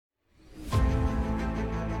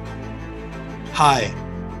Hi,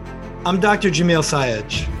 I'm Dr. Jamil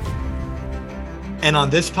Sayegh, and on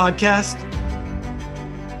this podcast,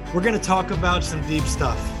 we're going to talk about some deep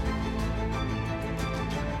stuff.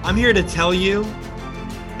 I'm here to tell you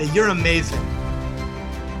that you're amazing,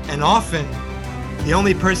 and often, the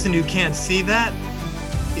only person who can't see that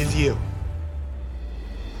is you.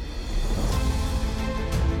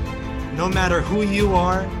 No matter who you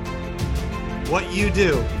are, what you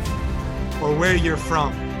do, or where you're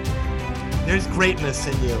from, there's greatness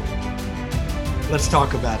in you. Let's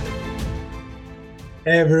talk about it.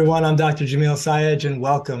 Hey everyone, I'm Dr. Jamil Sayegh, and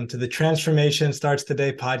welcome to the Transformation Starts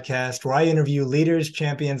Today podcast, where I interview leaders,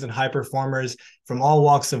 champions, and high performers from all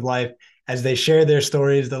walks of life as they share their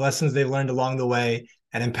stories, the lessons they've learned along the way,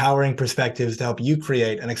 and empowering perspectives to help you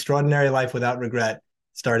create an extraordinary life without regret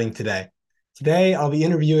starting today. Today, I'll be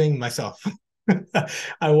interviewing myself.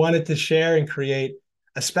 I wanted to share and create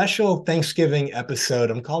a special Thanksgiving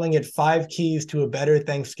episode. I'm calling it 5 Keys to a Better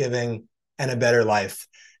Thanksgiving and a Better Life.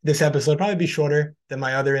 This episode will probably be shorter than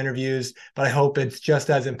my other interviews, but I hope it's just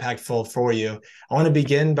as impactful for you. I want to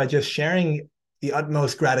begin by just sharing the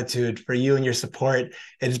utmost gratitude for you and your support.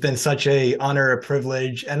 It's been such an honor, a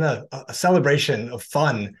privilege, and a celebration of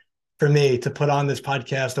fun for me to put on this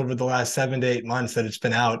podcast over the last 7 to 8 months that it's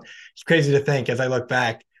been out. It's crazy to think as I look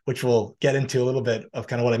back, which we'll get into a little bit of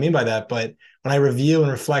kind of what I mean by that. But when I review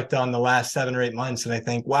and reflect on the last 7 or 8 months, and I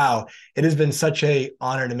think, wow, it has been such an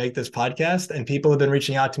honor to make this podcast. And people have been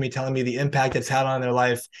reaching out to me, telling me the impact it's had on their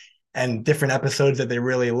life and different episodes that they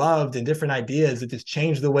really loved and different ideas that just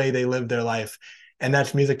changed the way they live their life. And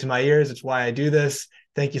that's music to my ears. It's why I do this.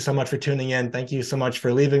 Thank you so much for tuning in. Thank you so much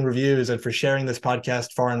for leaving reviews and for sharing this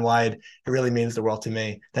podcast far and wide. It really means the world to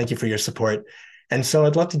me. Thank you for your support. And so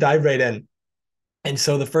I'd love to dive right in. And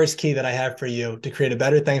so the first key that I have for you to create a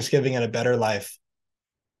better Thanksgiving and a better life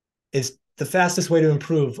is the fastest way to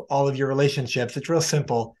improve all of your relationships. It's real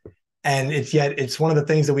simple. And it's one of the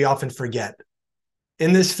things that we often forget.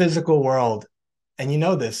 In this physical world, and you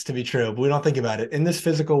know this to be true, but we don't think about it. In this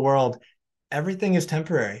physical world, everything is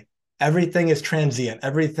temporary. Everything is transient.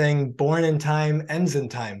 Everything born in time ends in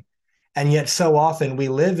time. And yet so often we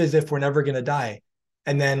live as if we're never going to die.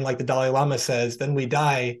 And then like the Dalai Lama says, then we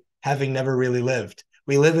die having never really lived.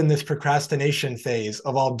 We live in this procrastination phase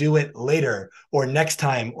of I'll do it later or next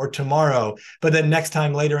time or tomorrow, but then next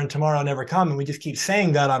time, later, and tomorrow never come. And we just keep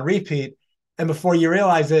saying that on repeat. And before you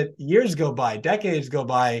realize it, years go by, decades go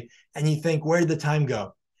by, and you think, where did the time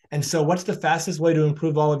go? And so what's the fastest way to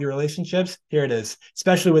improve all of your relationships? Here it is,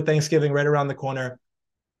 especially with Thanksgiving right around the corner.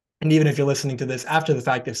 And even if you're listening to this after the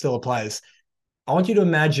fact, it still applies. I want you to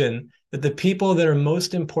imagine that the people that are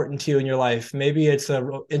most important to you in your life, maybe it's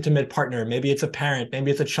an intimate partner, maybe it's a parent,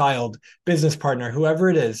 maybe it's a child, business partner, whoever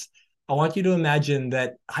it is, I want you to imagine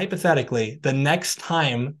that hypothetically, the next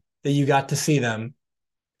time that you got to see them,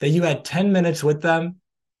 that you had 10 minutes with them,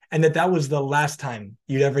 and that was the last time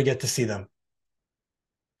you'd ever get to see them.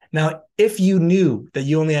 Now, if you knew that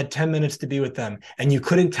you only had 10 minutes to be with them and you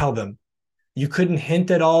couldn't tell them, you couldn't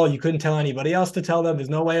hint at all, you couldn't tell anybody else to tell them, there's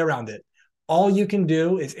no way around it. All you can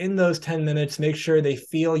do is in those 10 minutes, make sure they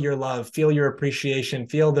feel your love, feel your appreciation,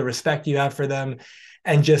 feel the respect you have for them,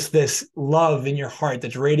 and just this love in your heart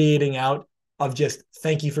that's radiating out of just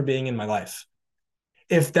thank you for being in my life.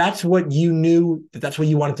 If that's what you knew, that's what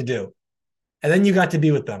you wanted to do, and then you got to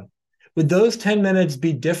be with them, would those 10 minutes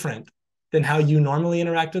be different than how you normally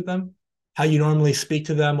interact with them, how you normally speak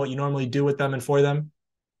to them, what you normally do with them and for them?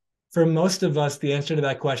 For most of us, the answer to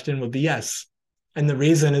that question would be yes. And the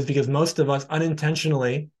reason is because most of us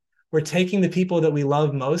unintentionally, we're taking the people that we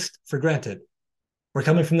love most for granted. We're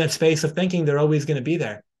coming from that space of thinking they're always going to be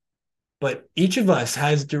there. But each of us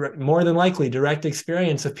has more than likely direct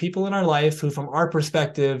experience of people in our life who, from our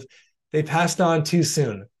perspective, they passed on too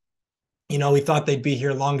soon. You know, we thought they'd be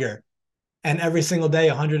here longer. And every single day,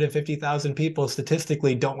 150,000 people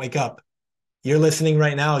statistically don't wake up. You're listening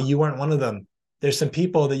right now. You weren't one of them. There's some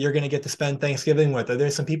people that you're going to get to spend Thanksgiving with, or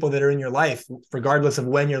there's some people that are in your life, regardless of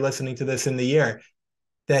when you're listening to this in the year,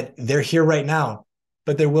 that they're here right now,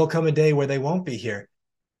 but there will come a day where they won't be here.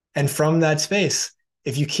 And from that space,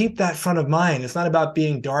 if you keep that front of mind, it's not about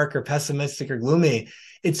being dark or pessimistic or gloomy.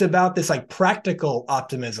 It's about this like practical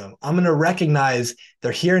optimism. I'm going to recognize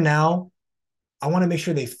they're here now. I want to make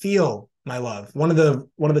sure they feel my love. One of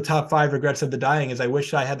the top 5 regrets of the dying is I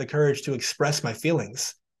wish I had the courage to express my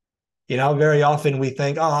feelings. You know, very often we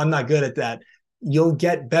think, oh, I'm not good at that. You'll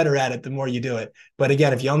get better at it the more you do it. But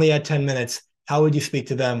again, if you only had 10 minutes, how would you speak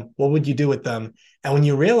to them? What would you do with them? And when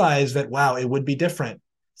you realize that, wow, it would be different,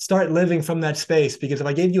 start living from that space. Because if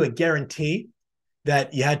I gave you a guarantee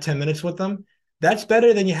that you had 10 minutes with them, that's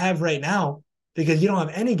better than you have right now. because you don't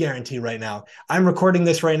have any guarantee right now. I'm recording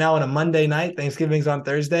this right now on a Monday night. Thanksgiving's on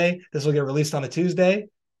Thursday. This will get released on a Tuesday.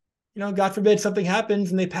 God forbid something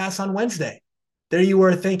happens and they pass on Wednesday. There you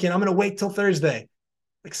were thinking, I'm going to wait till Thursday.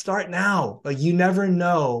 Like, start now. Like, you never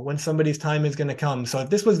know when somebody's time is going to come. So if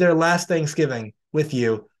this was their last Thanksgiving with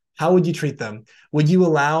you, how would you treat them? Would you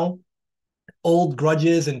allow old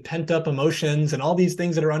grudges and pent up emotions and all these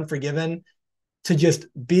things that are unforgiven to just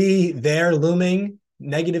be there looming,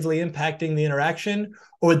 negatively impacting the interaction?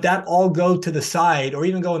 Or would that all go to the side or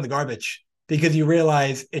even go in the garbage because you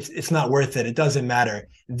realize it's not worth it? It doesn't matter.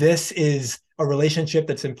 This is a relationship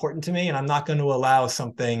that's important to me, and I'm not going to allow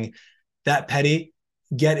something that petty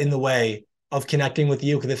get in the way of connecting with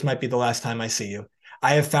you, because this might be the last time I see you.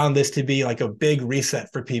 I have found this to be like a big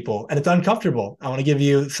reset for people, and it's uncomfortable. I want to give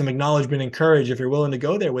you some acknowledgement and courage if you're willing to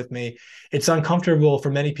go there with me. It's uncomfortable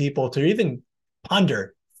for many people to even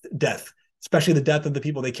ponder death, especially the death of the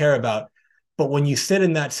people they care about. But when you sit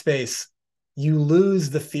in that space, you lose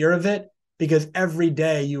the fear of it, because every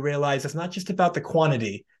day you realize it's not just about the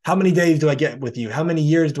quantity. How many days do I get with you? How many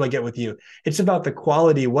years do I get with you? It's about the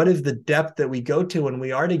quality. What is the depth that we go to when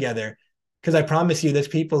we are together? Because I promise you, there's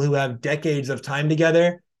people who have decades of time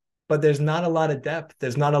together, but there's not a lot of depth.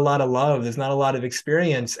 There's not a lot of love. There's not a lot of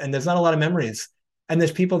experience, and there's not a lot of memories. And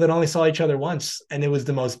there's people that only saw each other once, and it was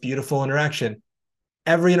the most beautiful interaction.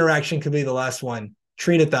 Every interaction could be the last one.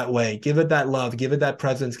 Treat it that way. Give it that love. Give it that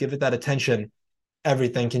presence. Give it that attention.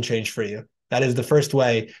 Everything can change for you. That is the first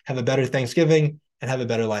way. Have a better Thanksgiving and have a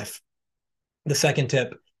better life. The second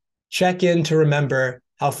tip, check in to remember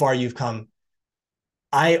how far you've come.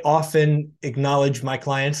 I often acknowledge my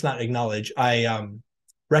clients, not acknowledge, I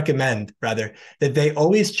recommend rather, that they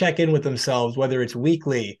always check in with themselves, whether it's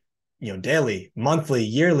weekly, daily, monthly,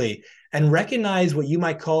 yearly, and recognize what you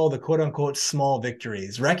might call the quote unquote small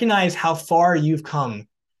victories. Recognize how far you've come.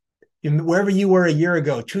 Wherever you were a year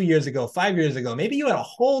ago, 2 years ago, 5 years ago, maybe you had a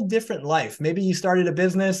whole different life. Maybe you started a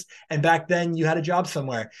business and back then you had a job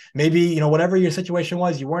somewhere. Maybe, whatever your situation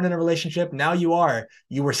was, you weren't in a relationship. Now you are.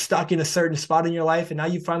 You were stuck in a certain spot in your life and now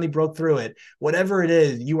you finally broke through it. Whatever it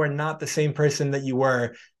is, you are not the same person that you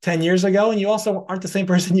were 10 years ago. And you also aren't the same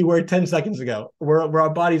person you were 10 seconds ago. Where our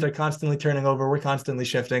bodies are constantly turning over. We're constantly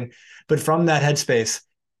shifting. But from that headspace,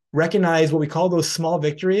 recognize what we call those small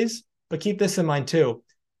victories. But keep this in mind too.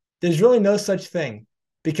 There's really no such thing,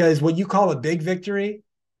 because what you call a big victory,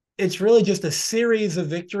 it's really just a series of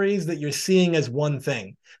victories that you're seeing as one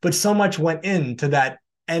thing. But so much went into that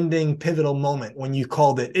ending pivotal moment when you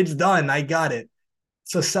called it, it's done, I got it.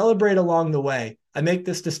 So celebrate along the way. I make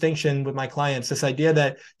this distinction with my clients, this idea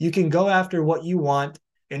that you can go after what you want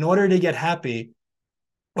in order to get happy,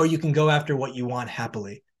 or you can go after what you want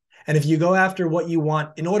happily. And if you go after what you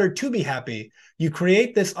want in order to be happy, you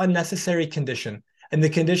create this unnecessary condition. And the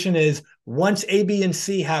condition is, once A, B, and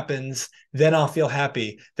C happens, then I'll feel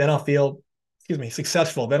happy. Then I'll feel,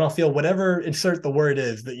 successful. Then I'll feel whatever, insert the word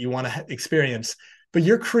is that you want to experience. But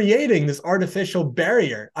you're creating this artificial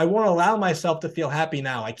barrier. I won't allow myself to feel happy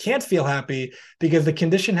now. I can't feel happy because the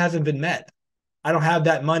condition hasn't been met. I don't have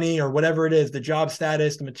that money or whatever it is, the job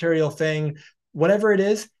status, the material thing, whatever it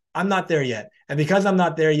is, I'm not there yet. And because I'm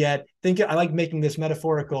not there yet, I like making this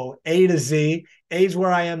metaphorical, A to Z. A is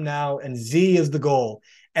where I am now, and Z is the goal.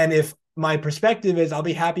 And if my perspective is I'll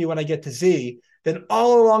be happy when I get to Z, then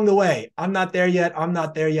all along the way, I'm not there yet, I'm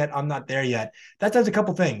not there yet, I'm not there yet. That does a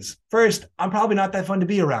couple things. First, I'm probably not that fun to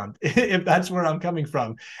be around if that's where I'm coming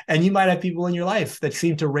from. And you might have people in your life that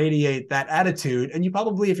seem to radiate that attitude. And you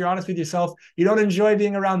probably, if you're honest with yourself, you don't enjoy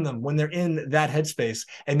being around them when they're in that headspace.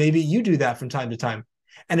 And maybe you do that from time to time.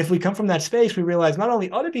 And if we come from that space, we realize not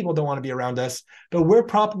only other people don't want to be around us, but we're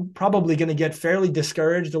probably going to get fairly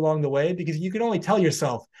discouraged along the way, because you can only tell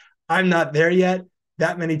yourself, I'm not there yet,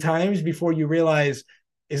 that many times before you realize,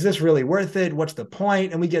 is this really worth it? What's the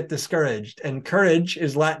point? And we get discouraged. And courage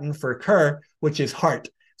is Latin for cur, which is heart.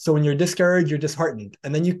 So when you're discouraged, you're disheartened.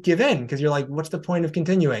 And then you give in because you're like, what's the point of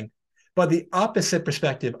continuing? But the opposite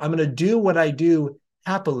perspective, I'm going to do what I do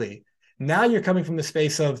happily. Now you're coming from the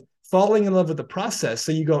space of falling in love with the process.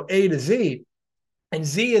 So you go A to Z, and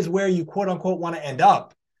Z is where you quote unquote want to end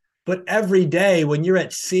up. But every day when you're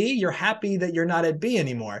at C, you're happy that you're not at B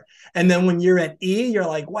anymore. And then when you're at E, you're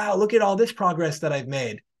like, wow, look at all this progress that I've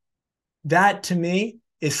made. That to me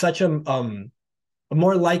is such a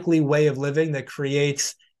more likely way of living that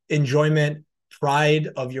creates enjoyment, pride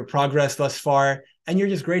of your progress thus far, and you're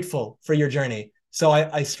just grateful for your journey. So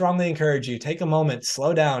I strongly encourage you, take a moment,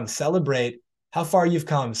 slow down, celebrate how far you've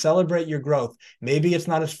come, celebrate your growth. Maybe it's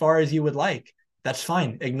not as far as you would like. That's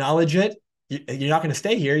fine. Acknowledge it. You're not going to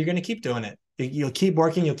stay here. You're going to keep doing it. You'll keep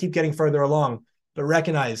working. You'll keep getting further along, but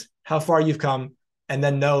recognize how far you've come, and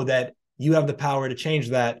then know that you have the power to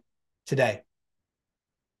change that today.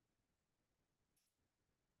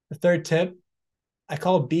 The third tip, I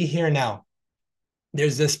call be here now.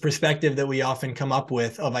 There's this perspective that we often come up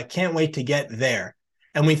with of, I can't wait to get there.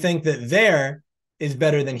 And we think that there is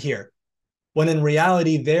better than here. When in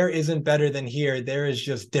reality, there isn't better than here. There is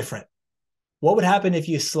just different. What would happen if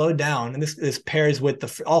you slowed down? And this pairs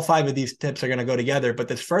with all 5 of these tips are going to go together. But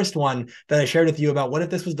this first one that I shared with you about, what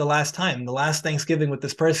if this was the last time, the last Thanksgiving with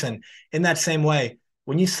this person? In that same way,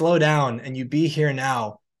 when you slow down and you be here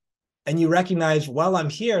now, and you recognize, while I'm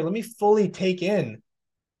here, let me fully take in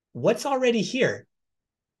what's already here.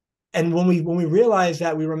 And when we realize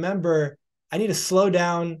that, we remember, I need to slow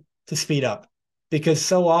down to speed up. Because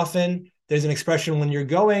so often there's an expression, when you're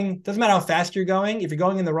going, doesn't matter how fast you're going, if you're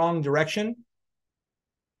going in the wrong direction,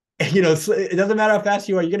 it doesn't matter how fast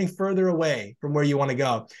you are, you're getting further away from where you want to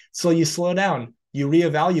go. So you slow down, you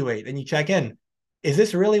reevaluate, and you check in. Is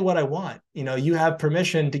this really what I want? You have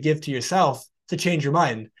permission to give to yourself to change your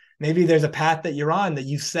mind. Maybe there's a path that you're on that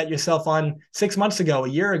you set yourself on 6 months ago, a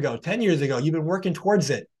year ago, 10 years ago. You've been working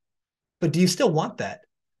towards it. But do you still want that?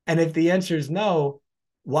 And if the answer is no,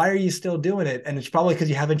 why are you still doing it? And it's probably because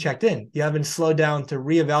you haven't checked in. You haven't slowed down to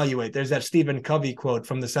reevaluate. There's that Stephen Covey quote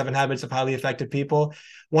from the 7 Habits of Highly Effective People.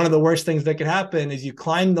 One of the worst things that could happen is you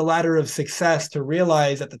climb the ladder of success to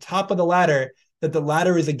realize at the top of the ladder that the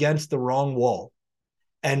ladder is against the wrong wall.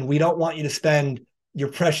 And we don't want you to spend your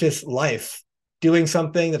precious life doing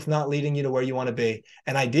something that's not leading you to where you want to be.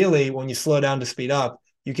 And ideally, when you slow down to speed up,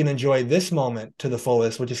 you can enjoy this moment to the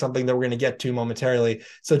fullest, which is something that we're going to get to momentarily.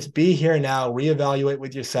 So it's be here now, reevaluate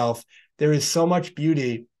with yourself. There is so much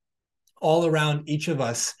beauty all around each of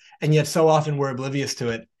us, and yet so often we're oblivious to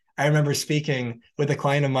it. I remember speaking with a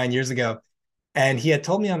client of mine years ago, and he had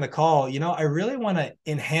told me on the call, I really want to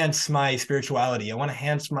enhance my spirituality. I want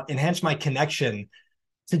to enhance my connection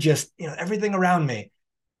to just, everything around me.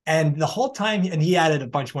 And the whole time, and he added a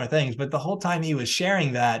bunch more things, but the whole time he was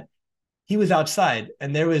sharing that, he was outside,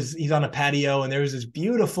 and he's on a patio, and there was this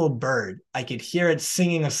beautiful bird. I could hear it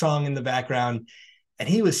singing a song in the background, and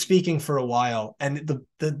he was speaking for a while, and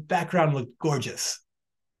the background looked gorgeous.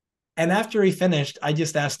 And after he finished, I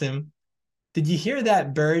just asked him, did you hear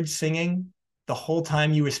that bird singing the whole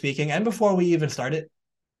time you were speaking and before we even started?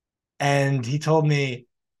 And he told me,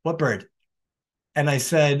 what bird? And I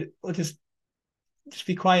said, well, just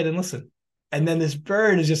be quiet and listen. And then this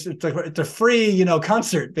bird is it's a free,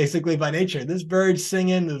 concert basically by nature. This bird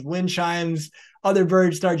singing, there's wind chimes, other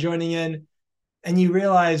birds start joining in. And you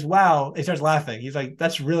realize, wow, he starts laughing. He's like,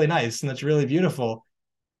 that's really nice and that's really beautiful.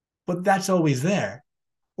 But that's always there.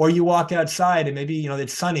 Or you walk outside and maybe,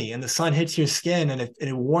 it's sunny and the sun hits your skin and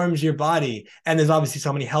it warms your body. And there's obviously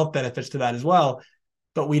so many health benefits to that as well.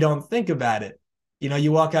 But we don't think about it.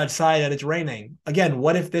 You walk outside and it's raining. Again,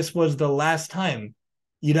 what if this was the last time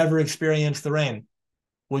you'd ever experience the rain?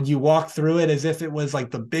 Would you walk through it as if it was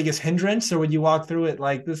like the biggest hindrance, or would you walk through it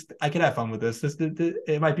like this? I could have fun with this.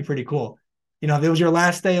 It might be pretty cool. If it was your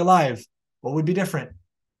last day alive, what would be different?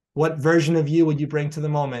 What version of you would you bring to the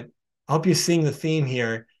moment? I hope you're seeing the theme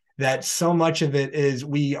here, that so much of it is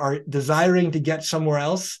we are desiring to get somewhere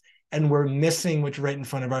else and we're missing what's right in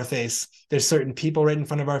front of our face. There's certain people right in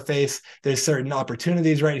front of our face. There's certain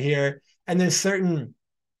opportunities right here. And there's certain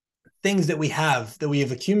things that we have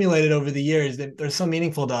accumulated over the years that are so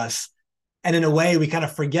meaningful to us. And in a way, we kind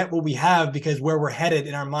of forget what we have because where we're headed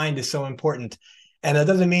in our mind is so important. And that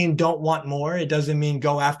doesn't mean don't want more. It doesn't mean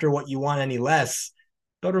go after what you want any less.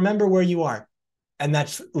 But remember where you are. And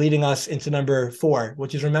that's leading us into number 4,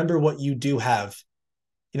 which is remember what you do have.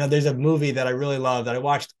 There's a movie that I really love that I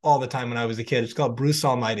watched all the time when I was a kid. It's called Bruce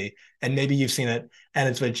Almighty. And maybe you've seen it. And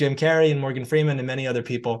it's with Jim Carrey and Morgan Freeman and many other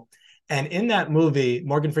people. And in that movie,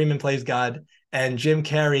 Morgan Freeman plays God, and Jim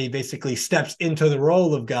Carrey basically steps into the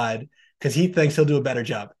role of God because he thinks he'll do a better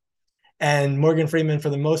job. And Morgan Freeman, for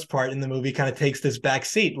the most part in the movie, kind of takes this back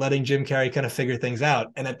seat, letting Jim Carrey kind of figure things out.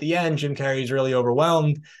 And at the end, Jim Carrey is really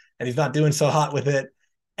overwhelmed and he's not doing so hot with it.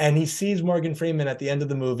 And he sees Morgan Freeman at the end of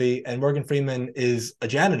the movie, and Morgan Freeman is a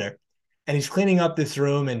janitor. And he's cleaning up this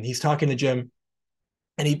room and he's talking to Jim.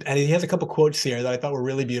 And he has a couple quotes here that I thought were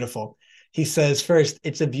really beautiful. He says, first,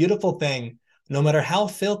 it's a beautiful thing. No matter how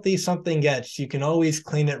filthy something gets, you can always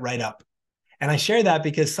clean it right up. And I share that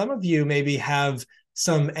because some of you maybe have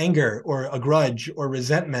some anger or a grudge or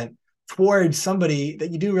resentment towards somebody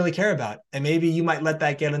that you do really care about. And maybe you might let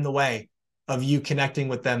that get in the way of you connecting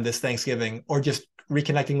with them this Thanksgiving, or just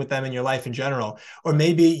reconnecting with them in your life in general. Or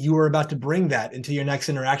maybe you were about to bring that into your next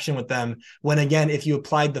interaction with them, when again, if you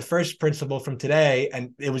applied the first principle from today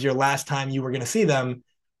and it was your last time you were going to see them,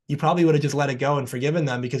 you probably would have just let it go and forgiven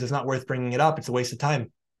them because it's not worth bringing it up. It's a waste of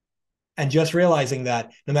time. And just realizing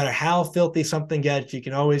that no matter how filthy something gets, you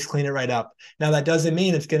can always clean it right up. Now, that doesn't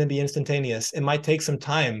mean it's going to be instantaneous. It might take some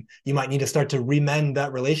time. You might need to start to remend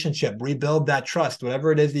that relationship, rebuild that trust,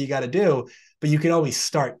 whatever it is that you got to do. But you can always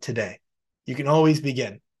start today. You can always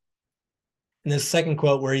begin. And this second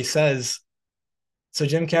quote where he says, so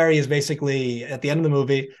Jim Carrey is basically at the end of the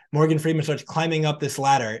movie, Morgan Freeman starts climbing up this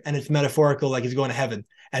ladder, and it's metaphorical, like he's going to heaven.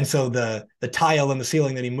 And so the tile in the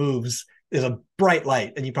ceiling that he moves is a bright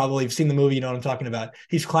light. And you probably have seen the movie, you know what I'm talking about.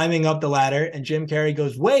 He's climbing up the ladder, and Jim Carrey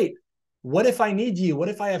goes, wait, what if I need you? What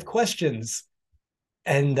if I have questions?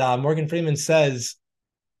 And Morgan Freeman says,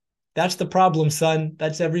 that's the problem, son.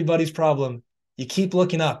 That's everybody's problem. You keep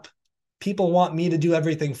looking up. People want me to do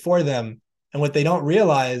everything for them. And what they don't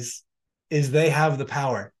realize is they have the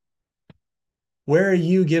power. Where are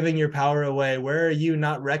you giving your power away? Where are you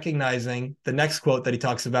not recognizing the next quote that he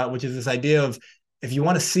talks about, which is this idea of if you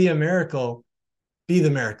want to see a miracle, be the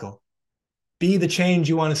miracle. Be the change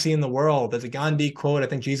you want to see in the world. There's a Gandhi quote. I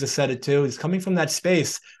think Jesus said it too. It's coming from that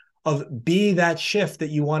space of be that shift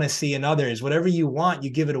that you want to see in others. Whatever you want, you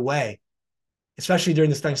give it away. Especially during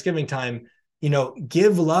this Thanksgiving time,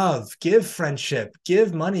 give love, give friendship,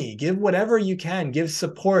 give money, give whatever you can, give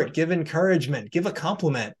support, give encouragement, give a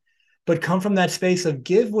compliment, but come from that space of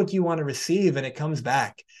give what you want to receive and it comes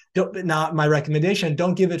back. Not my recommendation,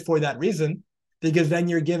 don't give it for that reason, because then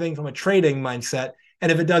you're giving from a trading mindset.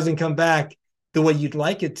 And if it doesn't come back the way you'd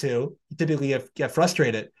like it to, you typically get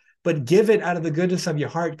frustrated. But give it out of the goodness of your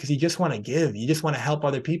heart because you just want to give. You just want to help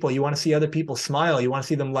other people. You want to see other people smile. You want to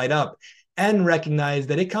see them light up and recognize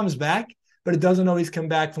that it comes back, but it doesn't always come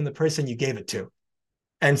back from the person you gave it to.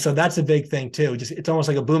 And so that's a big thing too. It's almost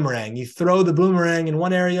like a boomerang. You throw the boomerang in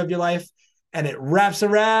one area of your life and it wraps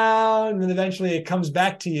around and eventually it comes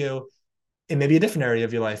back to you in maybe a different area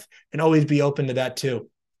of your life, and always be open to that too.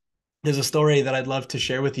 There's a story that I'd love to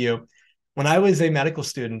share with you. When I was a medical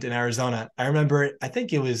student in Arizona, I remember, I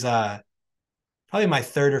think it was probably my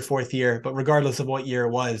third or fourth year, but regardless of what year it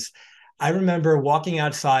was, I remember walking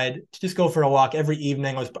outside to just go for a walk every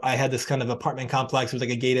evening. I had this kind of apartment complex. It was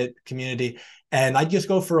like a gated community. And I'd just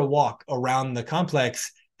go for a walk around the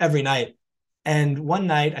complex every night. And one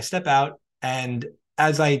night I step out, and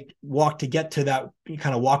as I walk to get to that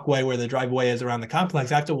kind of walkway where the driveway is around the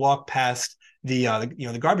complex, I have to walk past the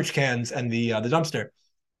garbage cans and the dumpster.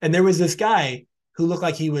 And there was this guy who looked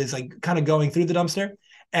like he was like kind of going through the dumpster.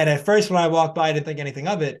 And at first when I walked by, I didn't think anything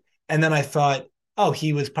of it. And then I thought, oh,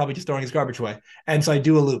 he was probably just throwing his garbage away. And so I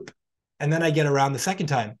do a loop. And then I get around the second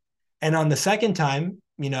time. And on the second time,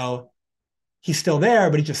 he's still there,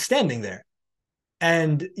 but he's just standing there.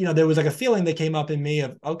 And, there was like a feeling that came up in me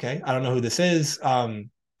of, okay, I don't know who this is.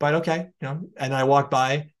 But okay, and I walked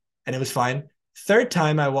by and it was fine. Third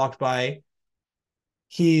time I walked by,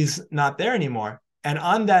 he's not there anymore. And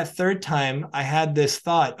on that third time, I had this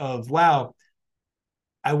thought of, wow,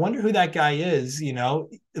 I wonder who that guy is.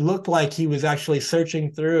 It looked like he was actually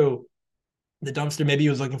searching through the dumpster. Maybe he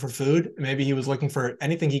was looking for food. Maybe he was looking for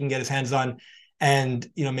anything he can get his hands on. And,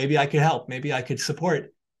 maybe I could help. Maybe I could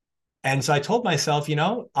support. And so I told myself,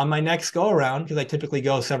 on my next go around, because I typically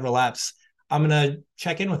go several laps, I'm going to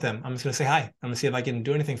check in with him. I'm just going to say hi. I'm going to see if I can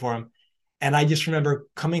do anything for him. And I just remember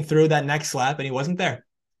coming through that next lap and he wasn't there.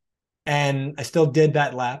 And I still did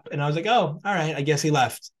that lap. And I was like, oh, all right, I guess he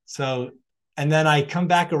left. So, and then I come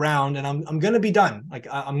back around and I'm going to be done. Like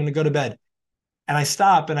I'm going to go to bed. And I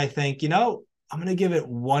stop and I think, I'm going to give it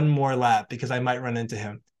one more lap because I might run into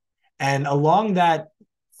him. And along that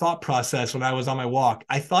thought process, when I was on my walk,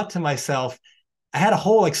 I thought to myself, I had a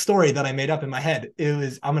whole story that I made up in my head. It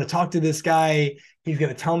was, I'm going to talk to this guy. He's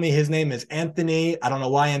going to tell me his name is Anthony. I don't know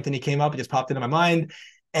why Anthony came up. It just popped into my mind.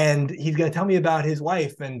 And he's going to tell me about his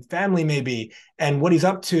wife and family maybe, and what he's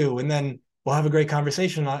up to. And then we'll have a great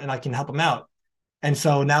conversation and I can help him out. And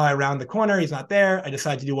so now I round the corner. He's not there. I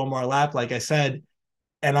decide to do one more lap, like I said.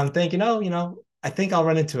 And I'm thinking, I think I'll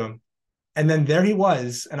run into him. And then there he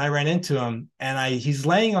was, and I ran into him, and he's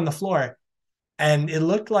laying on the floor, and it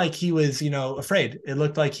looked like he was, afraid. It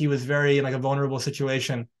looked like he was very in like a vulnerable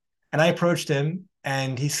situation. And I approached him,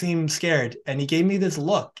 and he seemed scared, and he gave me this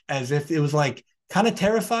look as if it was like kind of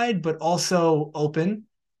terrified, but also open.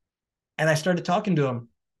 And I started talking to him,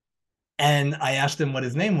 and I asked him what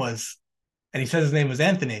his name was, and he said his name was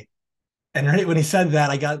Anthony. And right when he said that,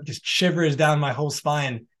 I got just shivers down my whole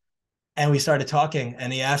spine. And we started talking,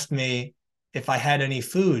 and he asked me if I had any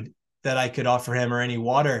food that I could offer him or any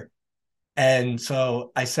water. And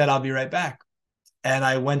so I said, I'll be right back. And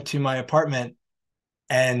I went to my apartment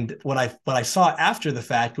And what I saw after the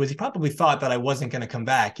fact was he probably thought that I wasn't going to come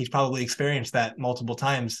back. He's probably experienced that multiple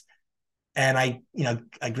times. And I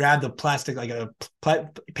grabbed a plastic, like a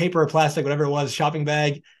paper or plastic, whatever it was, shopping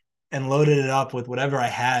bag, and loaded it up with whatever I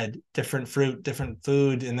had, different fruit, different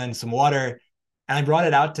food, and then some water. And I brought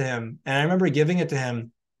it out to him. And I remember giving it to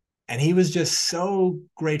him, and he was just so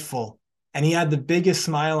grateful. And he had the biggest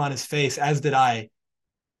smile on his face, as did I.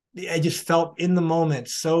 I just felt in the moment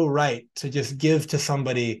so right to just give to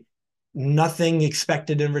somebody, nothing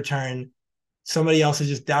expected in return. Somebody else is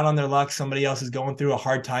just down on their luck. Somebody else is going through a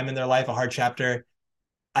hard time in their life, a hard chapter.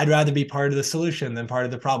 I'd rather be part of the solution than part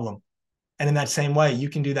of the problem. And in that same way, you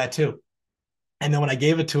can do that too. And then when I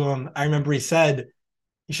gave it to him, I remember he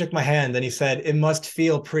shook my hand and he said, "It must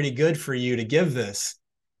feel pretty good for you to give this."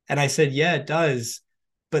 And I said, "Yeah, it does,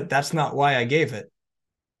 but that's not why I gave it."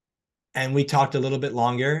 And we talked a little bit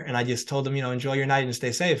longer, and I just told him, enjoy your night and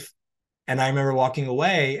stay safe. And I remember walking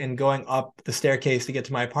away and going up the staircase to get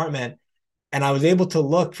to my apartment. And I was able to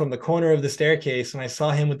look from the corner of the staircase, and I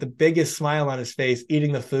saw him with the biggest smile on his face,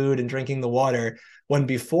 eating the food and drinking the water. When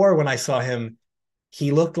I saw him,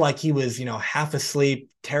 he looked like he was, half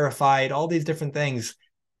asleep, terrified, all these different things.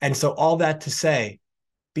 And so all that to say,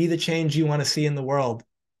 be the change you want to see in the world.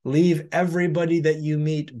 Leave everybody that you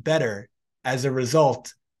meet better as a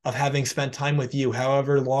result of having spent time with you,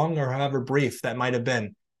 however long or however brief that might have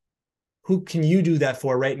been. Who can you do that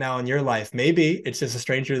for right now in your life? Maybe it's just a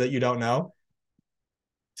stranger that you don't know.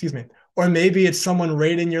 Excuse me. Or maybe it's someone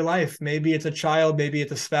right in your life. Maybe it's a child, maybe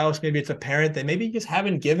it's a spouse, maybe it's a parent that maybe you just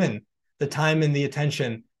haven't given the time and the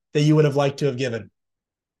attention that you would have liked to have given.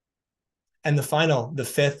 And the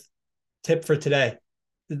fifth tip for today,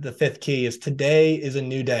 the fifth key is today is a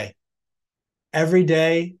new day. Every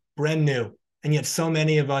day, brand new. And yet so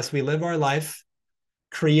many of us, we live our life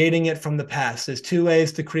creating it from the past. There's two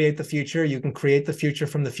ways to create the future. You can create the future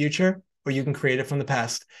from the future, or you can create it from the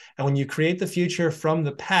past. And when you create the future from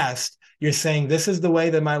the past, you're saying, this is the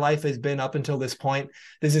way that my life has been up until this point.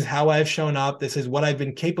 This is how I've shown up. This is what I've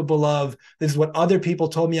been capable of. This is what other people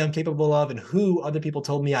told me I'm capable of and who other people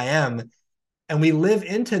told me I am. And we live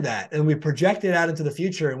into that and we project it out into the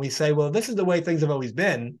future. And we say, well, this is the way things have always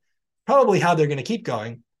been, probably how they're going to keep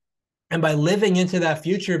going. And by living into that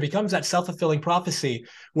future, it becomes that self-fulfilling prophecy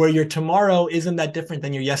where your tomorrow isn't that different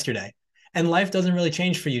than your yesterday. And life doesn't really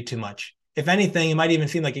change for you too much. If anything, it might even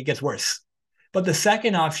seem like it gets worse. But the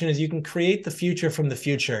second option is you can create the future from the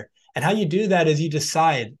future. And how you do that is you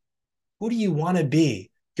decide, who do you want to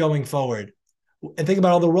be going forward? And think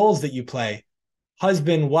about all the roles that you play.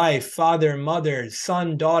 Husband, wife, father, mother,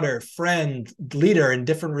 son, daughter, friend, leader in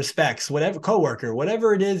different respects, whatever, coworker,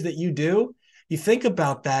 whatever it is that you do, you think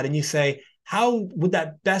about that and you say, how would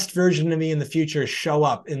that best version of me in the future show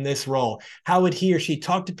up in this role? How would he or she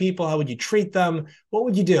talk to people? How would you treat them? What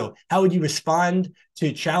would you do? How would you respond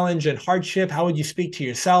to challenge and hardship? How would you speak to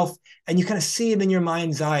yourself? And you kind of see it in your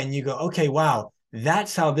mind's eye and you go, okay, wow,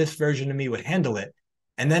 that's how this version of me would handle it.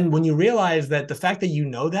 And then when you realize that the fact that you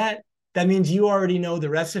know that, that means you already know the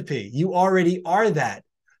recipe. You already are that.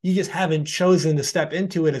 You just haven't chosen to step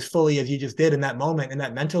into it as fully as you just did in that moment, in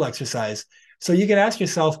that mental exercise. So you can ask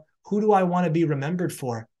yourself, who do I want to be remembered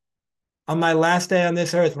for? On my last day on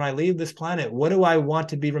this earth, when I leave this planet, what do I want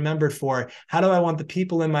to be remembered for? How do I want the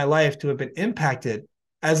people in my life to have been impacted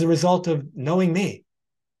as a result of knowing me?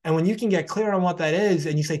 And when you can get clear on what that is,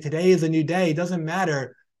 and you say, today is a new day, it doesn't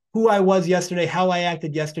matter who I was yesterday, how I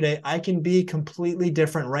acted yesterday, I can be completely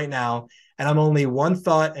different right now. And I'm only one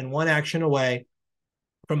thought and one action away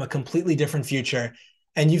from a completely different future.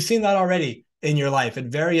 And you've seen that already in your life at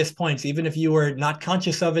various points, even if you were not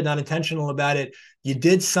conscious of it, not intentional about it, you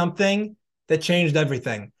did something that changed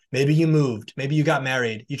everything. Maybe you moved, maybe you got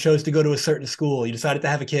married, you chose to go to a certain school, you decided to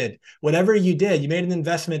have a kid. Whatever you did, you made an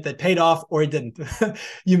investment that paid off or it didn't.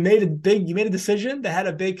 You made a decision that had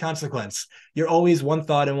a big consequence. You're always one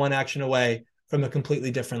thought and one action away from a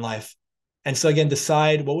completely different life. And so again,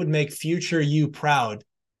 decide what would make future you proud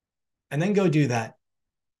and then go do that.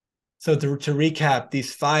 So to recap,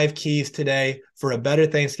 these 5 keys today for a better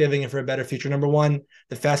Thanksgiving and for a better future. Number 1,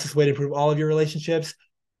 the fastest way to improve all of your relationships,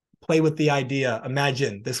 play with the idea.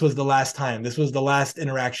 Imagine this was the last time. This was the last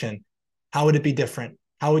interaction. How would it be different?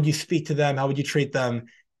 How would you speak to them? How would you treat them?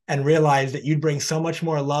 And realize that you'd bring so much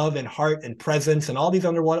more love and heart and presence and all these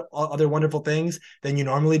other wonderful things than you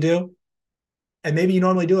normally do. And maybe you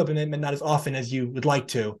normally do it, but not as often as you would like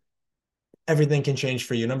to. Everything can change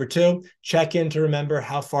for you. Number 2, check in to remember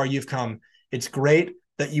how far you've come. It's great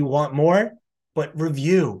that you want more, but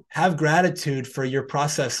review, have gratitude for your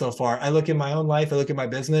process so far. I look at my own life, I look at my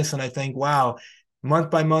business, and I think, wow, month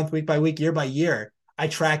by month, week by week, year by year, I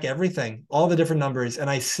track everything, all the different numbers, and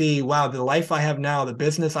I see, wow, the life I have now, the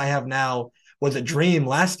business I have now was a dream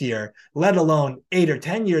last year, let alone 8 or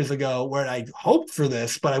 10 years ago where I hoped for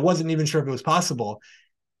this, but I wasn't even sure if it was possible.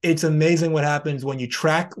 It's amazing what happens when you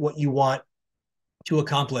track what you want to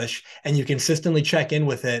accomplish and you consistently check in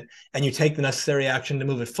with it and you take the necessary action to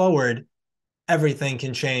move it forward. Everything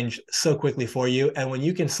can change so quickly for you. And when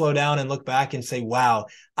you can slow down and look back and say, wow,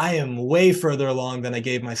 I am way further along than I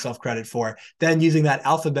gave myself credit for. Then using that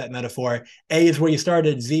alphabet metaphor, A is where you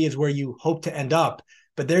started, Z is where you hope to end up.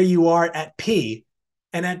 But there you are at P.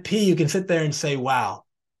 And at P, you can sit there and say, wow,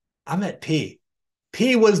 I'm at P.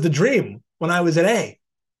 P was the dream when I was at A.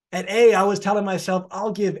 At A, I was telling myself,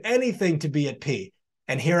 I'll give anything to be at P.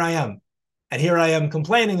 And here I am. And here I am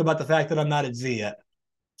complaining about the fact that I'm not at Z yet.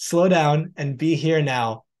 Slow down and be here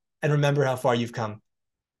now and remember how far you've come.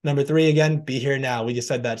 Number 3, again, be here now. We just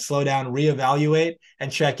said that. Slow down, reevaluate,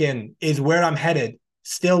 and check in. Is where I'm headed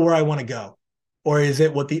still where I want to go? Or is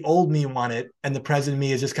it what the old me wanted and the present me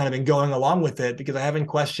has just kind of been going along with it because I haven't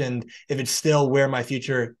questioned if it's still where my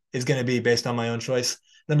future is going to be based on my own choice?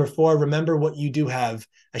 Number 4, remember what you do have.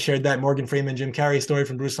 I shared that Morgan Freeman, Jim Carrey story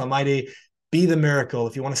from Bruce Almighty. Be the miracle.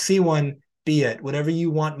 If you want to see one, be it. Whatever you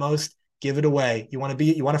want most, give it away. You want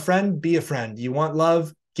a friend? Be a friend. You want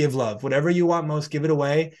love? Give love. Whatever you want most, give it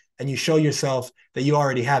away. And you show yourself that you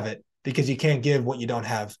already have it because you can't give what you don't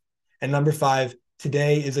have. And number 5,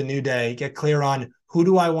 today is a new day. Get clear on who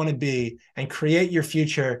do I want to be and create your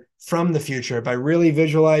future from the future by really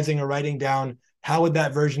visualizing or writing down how would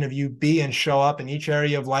that version of you be and show up in each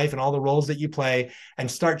area of life and all the roles that you play, and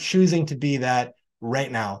start choosing to be that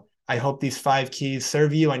right now. I hope these 5 keys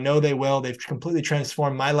serve you. I know they will. They've completely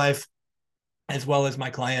transformed my life as well as my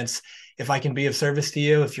clients. If I can be of service to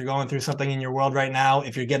you, if you're going through something in your world right now,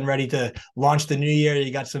 if you're getting ready to launch the new year,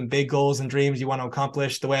 you got some big goals and dreams you want to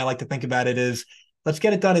accomplish, the way I like to think about it is, let's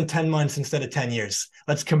get it done in 10 months instead of 10 years.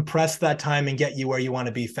 Let's compress that time and get you where you want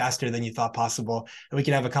to be faster than you thought possible. And we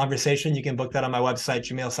can have a conversation. You can book that on my website,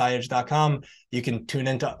 jamilsayegh.com. You can tune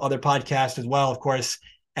into other podcasts as well, of course.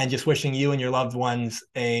 And just wishing you and your loved ones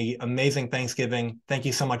an amazing Thanksgiving. Thank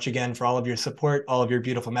you so much again for all of your support, all of your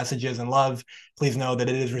beautiful messages and love. Please know that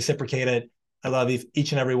it is reciprocated. I love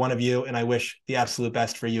each and every one of you, and I wish the absolute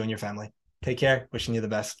best for you and your family. Take care. Wishing you the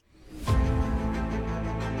best.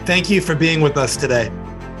 Thank you for being with us today.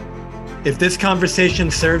 If this conversation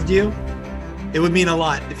served you, it would mean a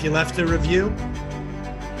lot if you left a review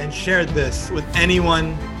and shared this with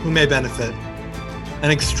anyone who may benefit. An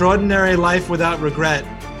extraordinary life without regret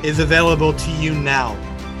is available to you now.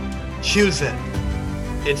 Choose it.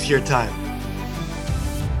 It's your time.